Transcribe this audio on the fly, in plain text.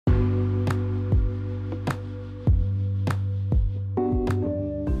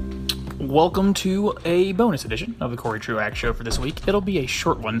Welcome to a bonus edition of the Corey Truax Show for this week. It'll be a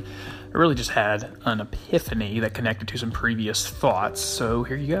short one. I really just had an epiphany that connected to some previous thoughts, so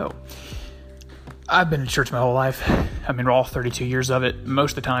here you go. I've been in church my whole life. I mean, all 32 years of it.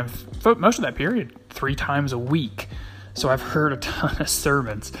 Most of that period, 3 times a week. So I've heard a ton of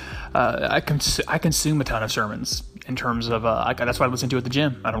sermons. I consume a ton of sermons in terms of, that's why I listen to at the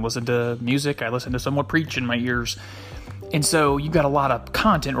gym. I don't listen to music. I listen to someone preach in my ears. And so you've got a lot of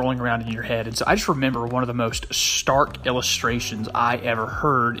content rolling around in your head. And so I just remember one of the most stark illustrations I ever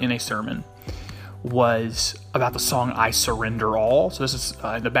heard in a sermon was about the song I Surrender All. So this is,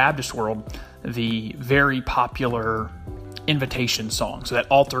 in the Baptist world, the very popular invitation song. So that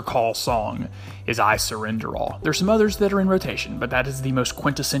altar call song is I Surrender All. There's some others that are in rotation, but that is the most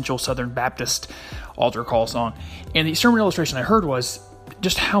quintessential Southern Baptist altar call song. And the sermon illustration I heard was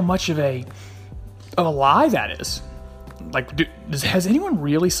just how much of a lie that is. Like, has anyone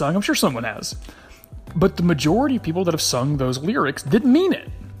really sung? I'm sure someone has. But the majority of people that have sung those lyrics didn't mean it.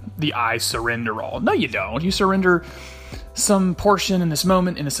 The I surrender all. No, you don't. You surrender some portion in this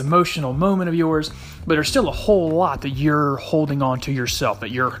moment, in this emotional moment of yours, but there's still a whole lot that you're holding on to yourself, that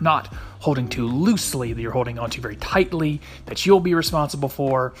you're not holding to loosely, that you're holding on to very tightly, that you'll be responsible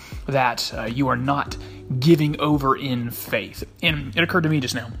for, that you are not giving over in faith. And it occurred to me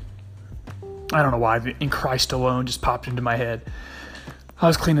just now. I don't know why, in Christ alone just popped into my head. I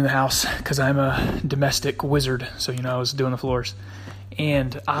was cleaning the house because I'm a domestic wizard, so I was doing the floors.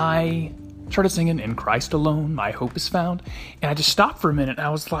 And I started singing, "In Christ alone, my hope is found." And I just stopped for a minute and I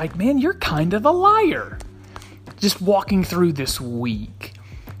was like, man, you're kind of a liar. Just walking through this week.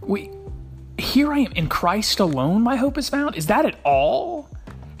 Here I am, in Christ alone, my hope is found. Is that at all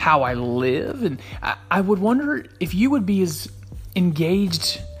how I live? And I would wonder if you would be as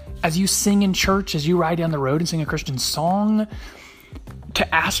engaged as you sing in church, as you ride down the road and sing a Christian song,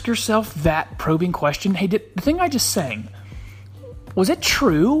 to ask yourself that probing question. Hey, the thing I just sang, was it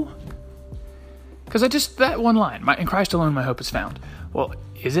true? Because that one line, in Christ alone my hope is found. Well,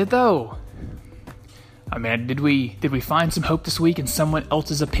 is it though? I mean, did we find some hope this week in someone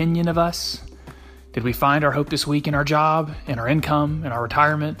else's opinion of us? Did we find our hope this week in our job, in our income, in our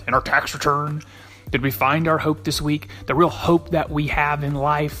retirement, in our tax return? Did we find our hope this week, the real hope that we have in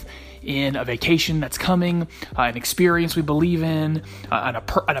life, in a vacation that's coming, an experience we believe in, and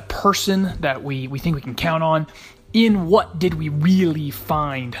a person that we think we can count on? In what did we really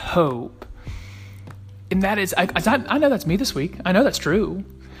find hope? And that is, I know that's me this week. I know that's true.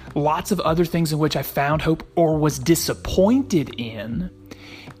 Lots of other things in which I found hope or was disappointed in.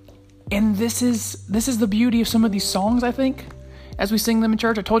 And this is the beauty of some of these songs, I think, as we sing them in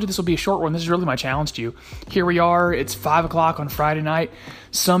church. I told you this will be a short one. This is really my challenge to you. Here we are. It's 5 o'clock on Friday night.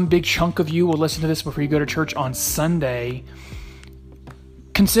 Some big chunk of you will listen to this before you go to church on Sunday.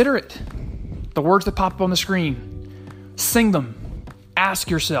 Consider it. The words that pop up on the screen. Sing them. Ask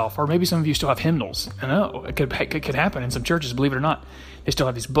yourself, or maybe some of you still have hymnals. I know, it could happen in some churches, believe it or not. They still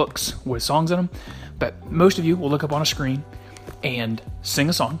have these books with songs in them. But most of you will look up on a screen and sing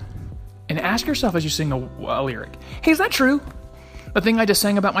a song. And ask yourself as you sing a lyric, hey, is that true? The thing I just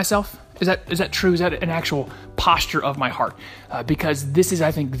sang about myself, is that true? Is that an actual posture of my heart? Because this is,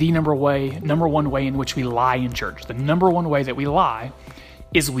 I think, the number one way in which we lie in church. The number one way that we lie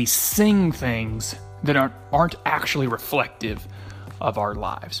is we sing things that aren't actually reflective of our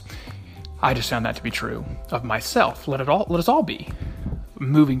lives. I just found that to be true of myself. Let us all be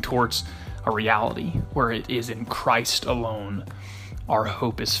moving towards a reality where it is in Christ alone our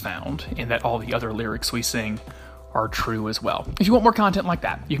hope is found, and that all the other lyrics we sing are true as well. If you want more content like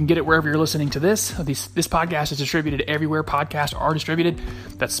that, you can get it wherever you're listening to this. This podcast is distributed everywhere podcasts are distributed.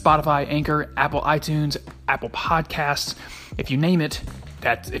 That's Spotify, Anchor, Apple iTunes, Apple Podcasts. If you name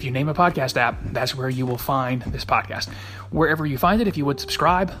a podcast app, that's where you will find this podcast. Wherever you find it, if you would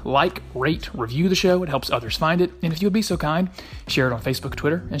subscribe, like, rate, review the show, it helps others find it. And if you would be so kind, share it on Facebook,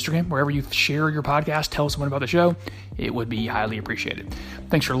 Twitter, Instagram, wherever you share your podcast, tell someone about the show. It would be highly appreciated.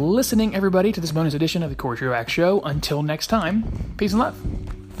 Thanks for listening, everybody, to this bonus edition of the Corey Truax Show. Until next time, peace and love.